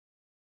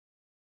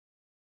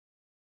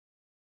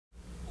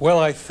Well,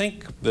 I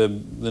think the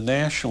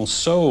national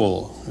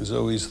soul is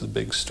always the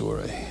big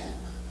story.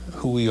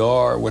 Who we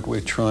are, what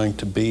we're trying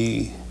to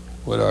be,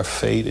 what our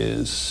fate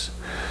is,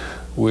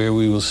 where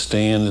we will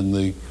stand in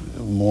the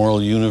moral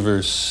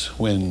universe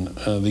when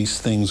these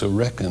things are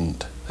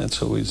reckoned.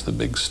 That's always the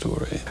big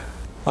story.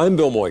 I'm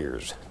Bill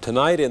Moyers.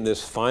 Tonight in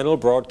this final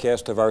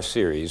broadcast of our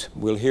series,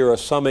 we'll hear a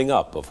summing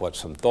up of what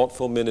some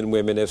thoughtful men and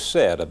women have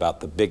said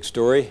about the big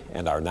story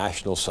and our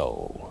national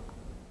soul.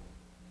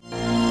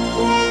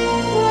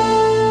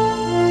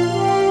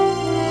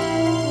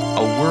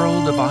 A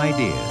World of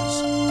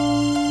Ideas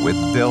with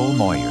Bill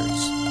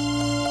Moyers.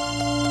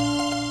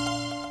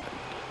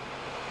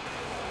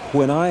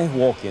 When I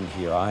walk in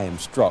here, I am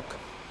struck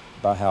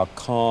by how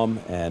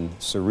calm and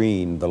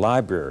serene the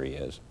library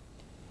is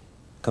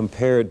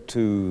compared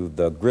to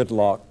the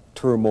gridlock,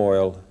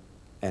 turmoil,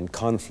 and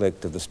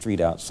conflict of the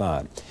street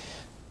outside.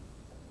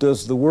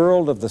 Does the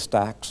world of the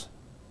stacks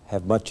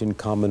have much in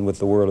common with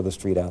the world of the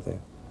street out there?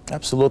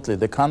 Absolutely.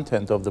 The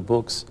content of the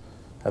books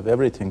have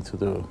everything to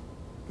do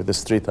with the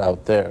street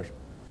out there.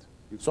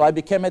 So I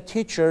became a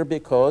teacher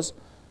because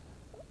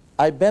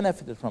I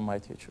benefited from my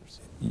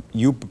teachers.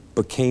 You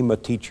became a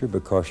teacher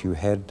because you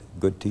had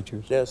good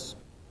teachers? Yes.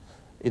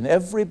 In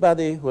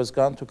everybody who has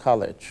gone to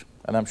college,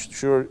 and I'm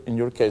sure in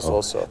your case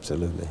also.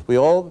 Absolutely. We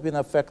all been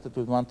affected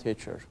with one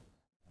teacher.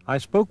 I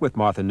spoke with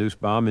Martha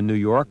Nussbaum in New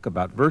York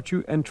about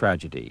virtue and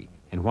tragedy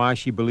and why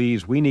she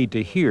believes we need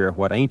to hear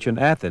what ancient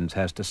Athens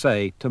has to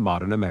say to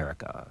modern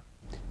America.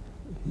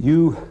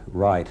 You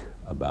write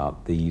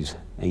about these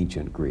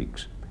ancient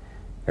Greeks,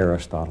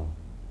 Aristotle,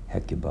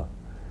 Hecuba,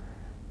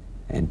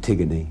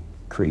 Antigone,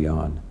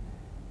 Creon,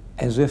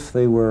 as if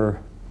they were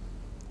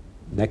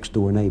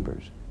next-door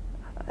neighbors.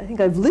 I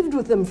think I've lived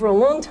with them for a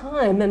long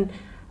time, and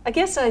I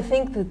guess I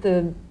think that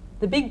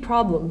the big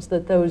problems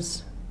that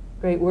those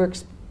great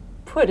works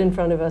put in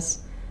front of us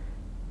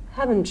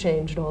haven't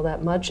changed all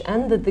that much,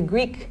 and that the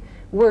Greek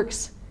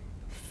works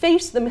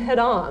face them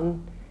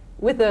head-on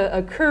with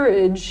a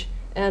courage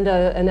and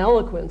an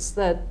eloquence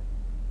that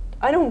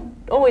I don't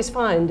always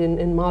find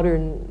in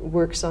modern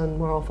works on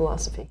moral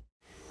philosophy.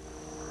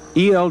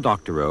 E.L.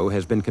 Doctorow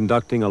has been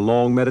conducting a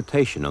long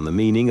meditation on the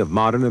meaning of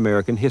modern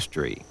American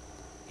history.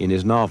 In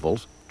his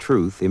novels,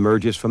 truth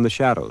emerges from the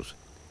shadows.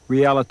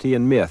 Reality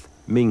and myth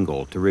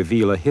mingle to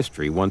reveal a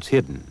history once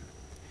hidden.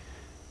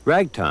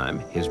 Ragtime,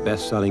 his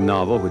best-selling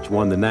novel, which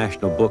won the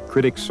National Book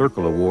Critics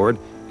Circle Award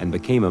and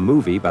became a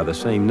movie by the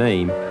same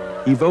name,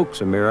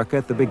 evokes America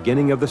at the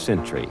beginning of the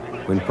century,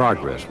 when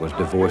progress was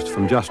divorced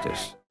from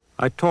justice.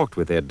 I talked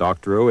with Ed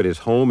Doctorow at his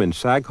home in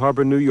Sag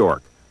Harbor, New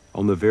York,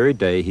 on the very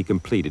day he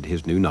completed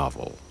his new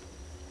novel.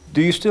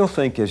 Do you still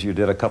think, as you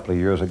did a couple of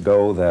years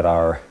ago, that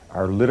our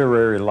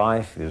literary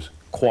life is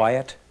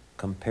quiet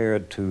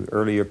compared to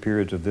earlier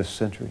periods of this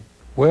century?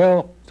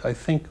 Well, I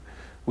think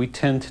we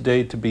tend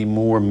today to be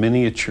more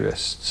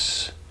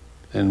miniaturists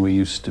than we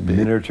used to be.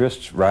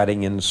 Miniaturists,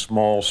 writing in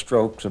small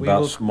strokes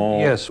about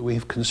small... Yes,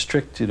 we've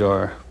constricted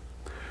our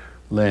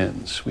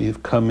lens. We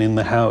have come in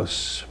the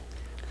house.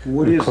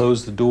 We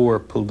closed the door,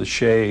 pulled the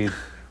shade,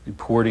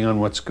 reporting on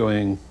what's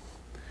going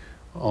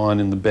on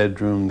in the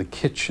bedroom, the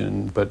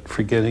kitchen, but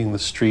forgetting the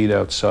street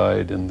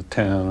outside and the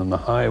town and the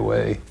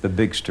highway. The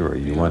big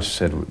story. You once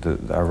said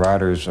our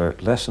writers are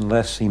less and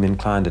less seem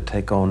inclined to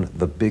take on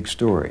the big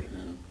story.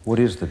 What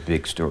is the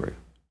big story?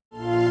 A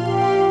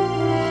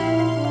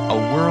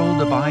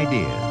World of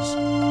Ideas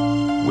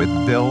with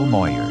Bill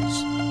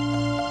Moyers.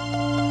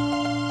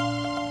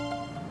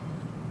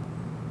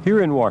 Here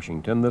in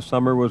Washington, the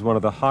summer was one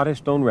of the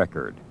hottest on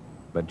record.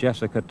 But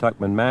Jessica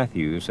Tuckman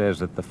Matthews says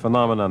that the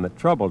phenomenon that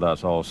troubled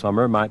us all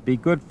summer might be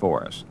good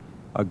for us.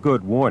 A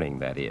good warning,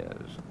 that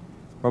is.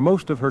 For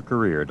most of her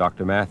career,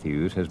 Dr.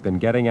 Matthews has been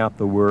getting out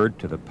the word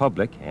to the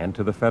public and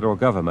to the federal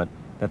government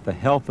that the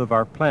health of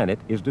our planet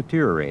is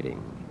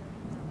deteriorating.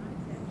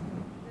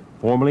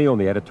 Formerly on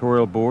the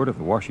editorial board of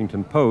the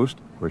Washington Post,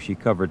 where she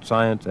covered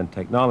science and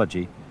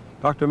technology,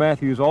 Dr.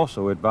 Matthews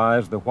also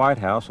advised the White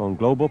House on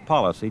global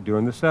policy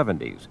during the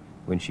 70s,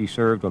 when she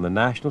served on the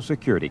National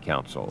Security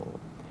Council.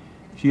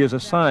 She is a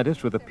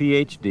scientist with a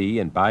Ph.D.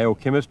 in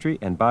biochemistry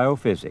and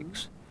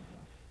biophysics.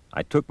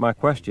 I took my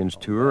questions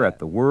to her at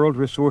the World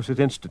Resources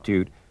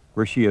Institute,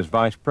 where she is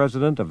vice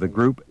president of the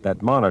group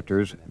that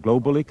monitors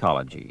global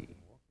ecology.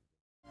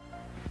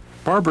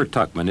 Barbara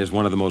Tuckman is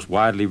one of the most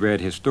widely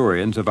read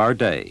historians of our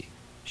day.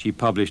 She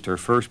published her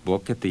first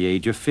book at the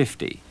age of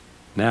 50.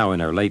 Now in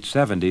her late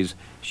 70s,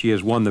 she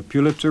has won the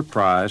Pulitzer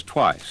Prize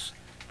twice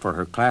for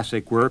her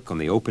classic work on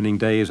the opening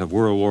days of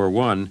World War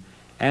I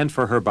and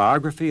for her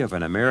biography of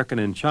an American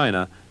in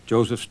China,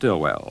 Joseph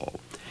Stilwell.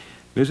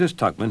 Mrs.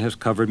 Tuckman has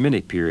covered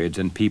many periods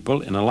and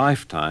people in a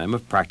lifetime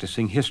of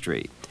practicing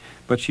history,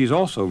 but she's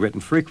also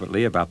written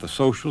frequently about the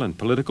social and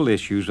political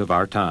issues of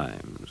our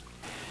times.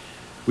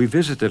 We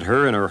visited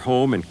her in her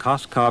home in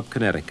Coscob,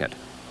 Connecticut,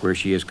 where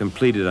she has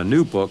completed a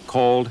new book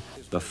called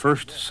The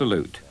First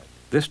Salute.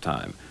 This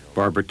time,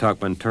 Barbara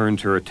Tuckman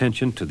turns her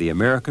attention to the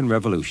American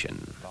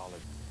Revolution.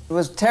 It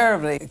was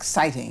terribly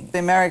exciting. The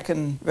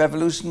American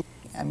Revolution,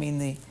 I mean,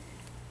 the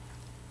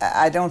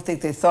I don't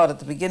think they thought at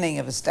the beginning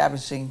of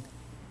establishing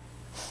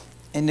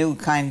a new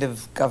kind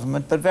of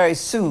government, but very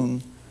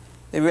soon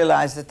they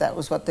realized that that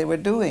was what they were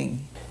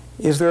doing.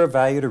 Is there a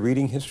value to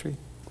reading history?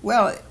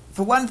 Well,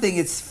 for one thing,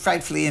 it's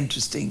frightfully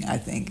interesting, I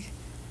think.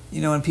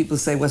 You know, when people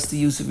say, what's the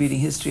use of reading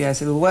history? I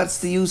say, well, what's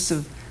the use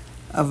of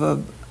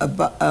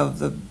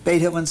the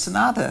Beethoven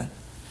sonata?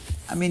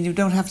 I mean, you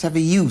don't have to have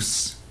a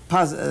use,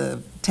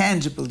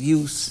 tangible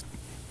use.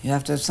 You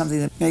have to have something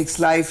that makes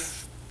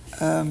life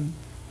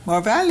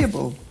more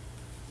valuable.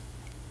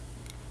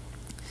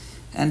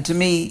 And to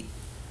me,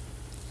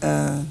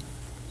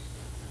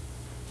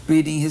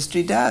 reading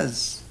history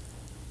does.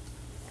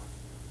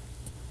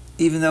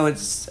 Even though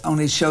it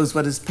only shows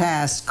what is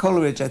past.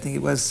 Coleridge, I think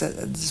it was, said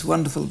this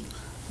wonderful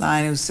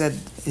line who said,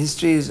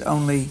 history is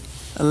only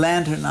a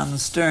lantern on the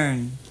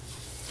stern,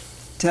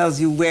 tells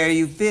you where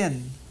you've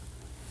been.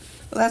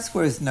 Well, that's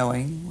worth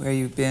knowing, where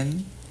you've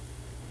been.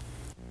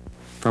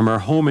 From our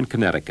home in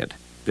Connecticut,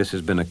 this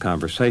has been a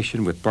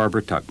conversation with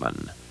Barbara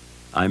Tuchman.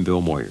 I'm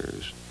Bill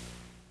Moyers.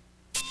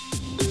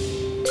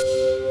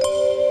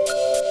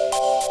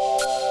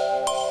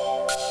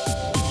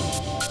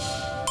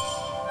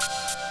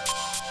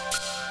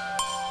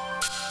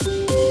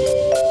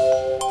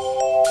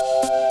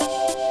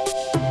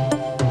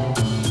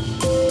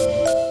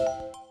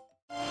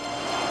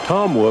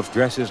 Tom Wolfe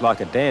dresses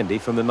like a dandy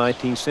from the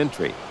 19th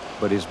century,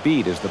 but his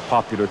beat is the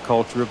popular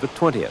culture of the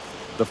 20th,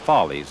 the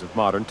follies of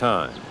modern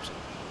times.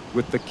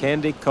 With the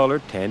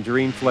candy-colored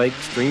Tangerine Flake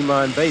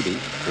Streamlined Baby,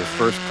 his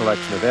first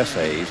collection of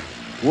essays,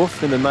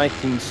 Wolfe in the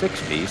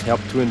 1960s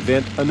helped to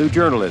invent a new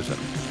journalism.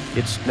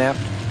 It snapped,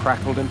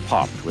 crackled, and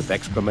popped with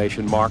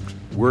exclamation marks,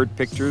 word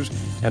pictures,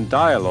 and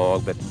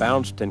dialogue that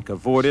bounced and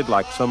cavorted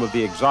like some of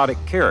the exotic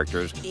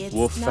characters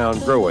Wolfe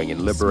found growing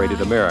in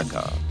liberated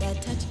America.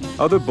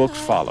 Other books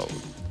followed.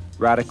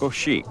 Radical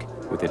Chic,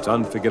 with its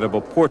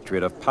unforgettable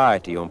portrait of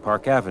piety on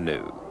Park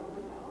Avenue.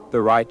 The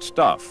Right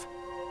Stuff,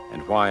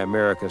 and Why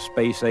America's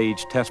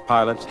Space-Age Test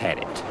Pilots Had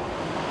It.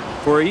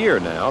 For a year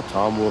now,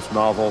 Tom Wolfe's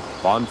novel,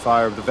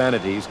 Bonfire of the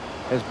Vanities,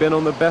 has been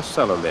on the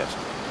bestseller list,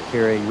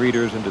 carrying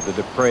readers into the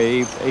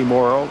depraved,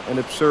 amoral, and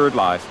absurd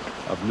life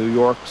of New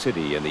York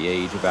City in the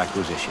age of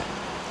acquisition.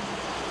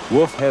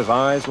 Wolfe has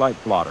eyes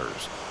like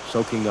blotters,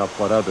 soaking up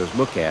what others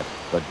look at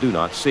but do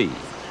not see.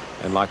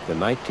 And like the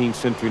 19th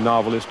century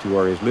novelists who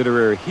are his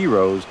literary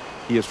heroes,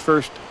 he is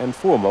first and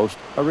foremost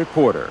a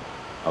reporter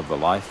of the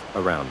life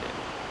around him.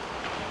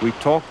 We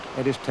talked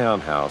at his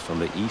townhouse on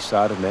the east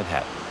side of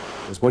Manhattan.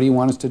 What do you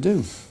want us to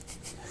do?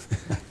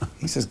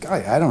 He says,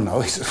 Guy, I don't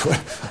know. He says,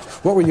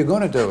 what were you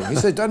going to do? He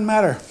said, doesn't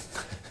matter.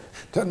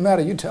 Doesn't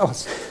matter, you tell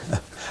us.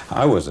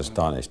 I was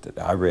astonished that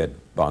I read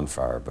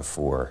Bonfire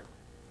before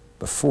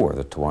the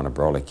Tawana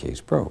Brawley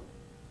case broke.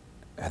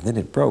 And then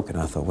it broke, and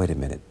I thought, wait a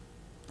minute.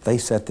 They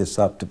set this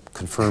up to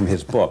confirm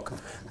his book.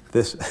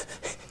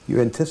 You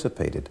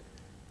anticipated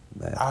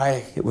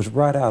that. It was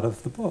right out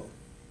of the book.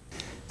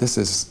 This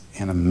is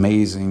an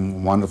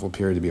amazing, wonderful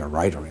period to be a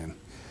writer in.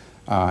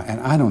 And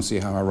I don't see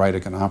how a writer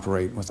can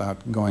operate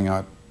without going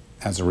out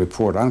as a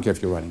reporter. I don't care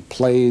if you're writing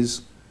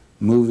plays,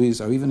 movies,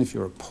 or even if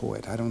you're a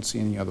poet. I don't see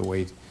any other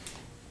way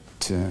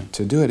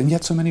to do it. And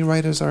yet so many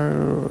writers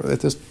are, at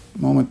this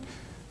moment,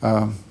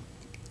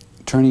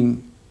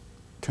 turning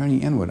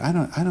inward. I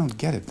don't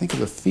get it. Think of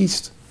the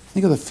feast.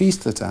 Think of the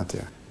feast that's out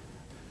there.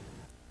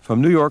 From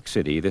New York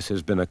City, this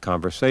has been a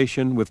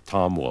conversation with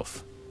Tom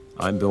Wolfe.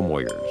 I'm Bill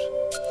Moyers.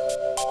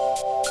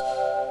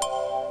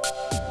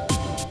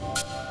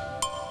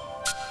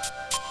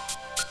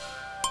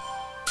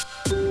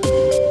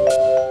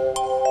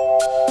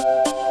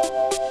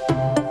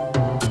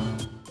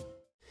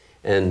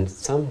 And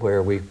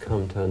somewhere we've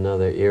come to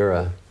another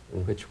era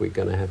in which we're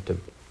going to have to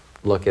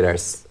look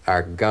at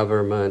our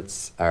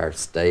governments, our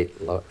state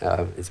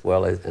as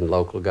well as and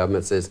local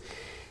governments as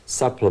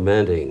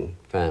supplementing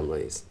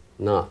families,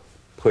 not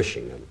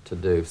pushing them to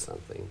do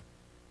something.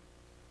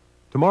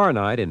 Tomorrow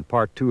night, in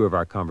part 2 of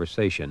our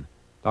conversation,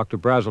 Dr.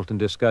 Brazelton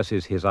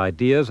discusses his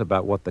ideas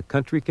about what the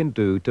country can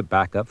do to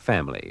back up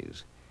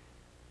families.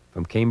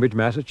 From Cambridge,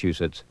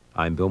 Massachusetts,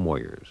 I'm Bill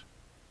Moyers.